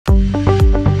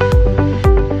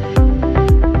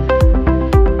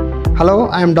Hello,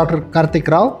 I am Dr. Karthik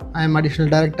Rao. I am Additional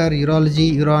Director,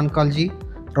 Urology, Uro-Oncology,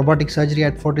 Robotic Surgery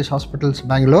at Fortis Hospitals,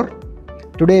 Bangalore.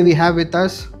 Today we have with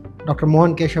us Dr.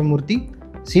 Mohan Keshavamurthy,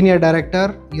 Senior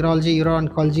Director, Urology,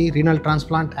 Uro-Oncology, Renal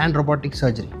Transplant and Robotic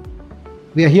Surgery.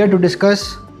 We are here to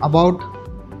discuss about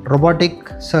robotic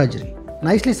surgery.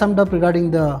 Nicely summed up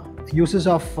regarding the uses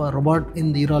of robot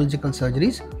in the urological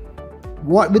surgeries.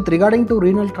 With regarding to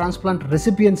renal transplant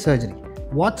recipient surgery,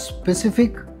 what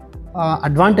specific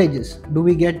advantages do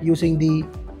we get using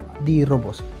the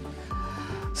robots?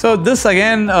 So this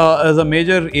again is a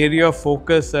major area of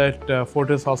focus at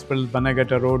Fortis Hospital,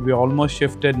 Bannerghatta Road. We almost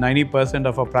shifted 90%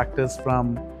 of our practice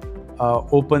from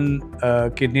open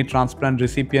kidney transplant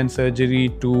recipient surgery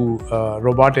to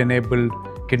robot-enabled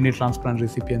kidney transplant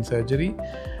recipient surgery.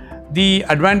 The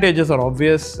advantages are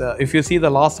obvious. If you see the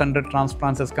last 100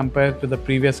 transplants as compared to the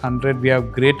previous 100, we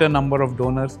have greater number of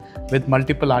donors with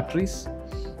multiple arteries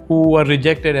who were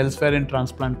rejected elsewhere in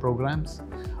transplant programs,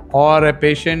 or a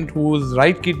patient whose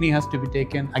right kidney has to be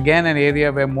taken, again an area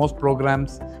where most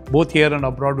programs both here and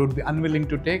abroad would be unwilling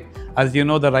to take. As you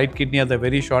know, the right kidney has a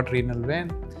very short renal vein.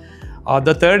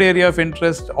 The third area of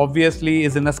interest obviously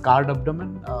is in a scarred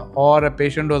abdomen or a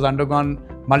patient who has undergone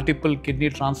multiple kidney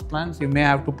transplants. You may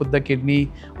have to put the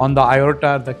kidney on the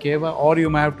aorta or the cava, or you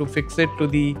may have to fix it to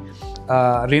the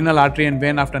renal artery and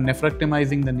vein after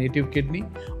nephrectomizing the native kidney,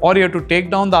 or you have to take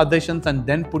down the adhesions and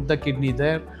then put the kidney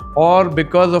there, or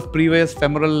because of previous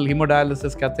femoral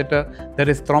hemodialysis catheter, there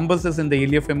is thrombosis in the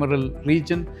iliofemoral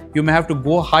region, you may have to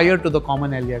go higher to the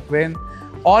common iliac vein.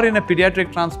 Or in a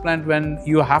pediatric transplant, when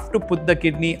you have to put the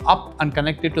kidney up and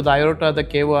connect it to the aorta, the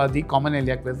cava, the common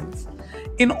iliac vessels.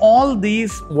 In all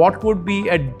these, what would be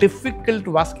a difficult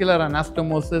vascular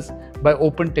anastomosis by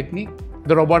open technique,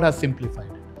 the robot has simplified.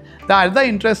 The other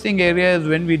interesting area is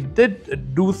when we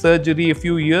did do surgery a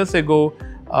few years ago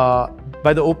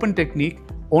by the open technique,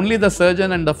 only the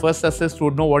surgeon and the first assist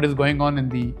would know what is going on in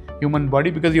the human body,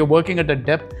 because you're working at a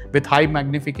depth with high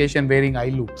magnification wearing eye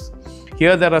loops.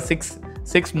 Here there are six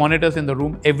monitors in the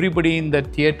room. Everybody in the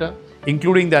theater,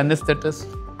 including the anesthetist,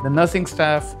 the nursing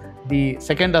staff, the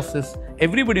second assist,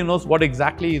 everybody knows what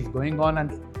exactly is going on,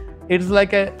 and it's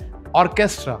like an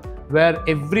orchestra where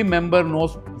every member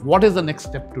knows what is the next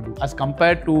step to do as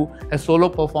compared to a solo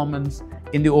performance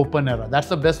in the open era. That's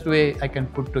the best way I can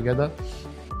put together.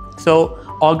 So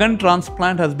organ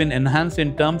transplant has been enhanced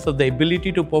in terms of the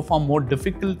ability to perform more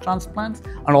difficult transplants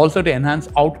and also to enhance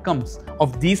outcomes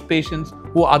of these patients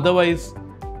who otherwise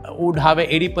would have a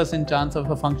 80% chance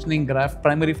of a functioning graft,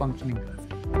 primary functioning graft.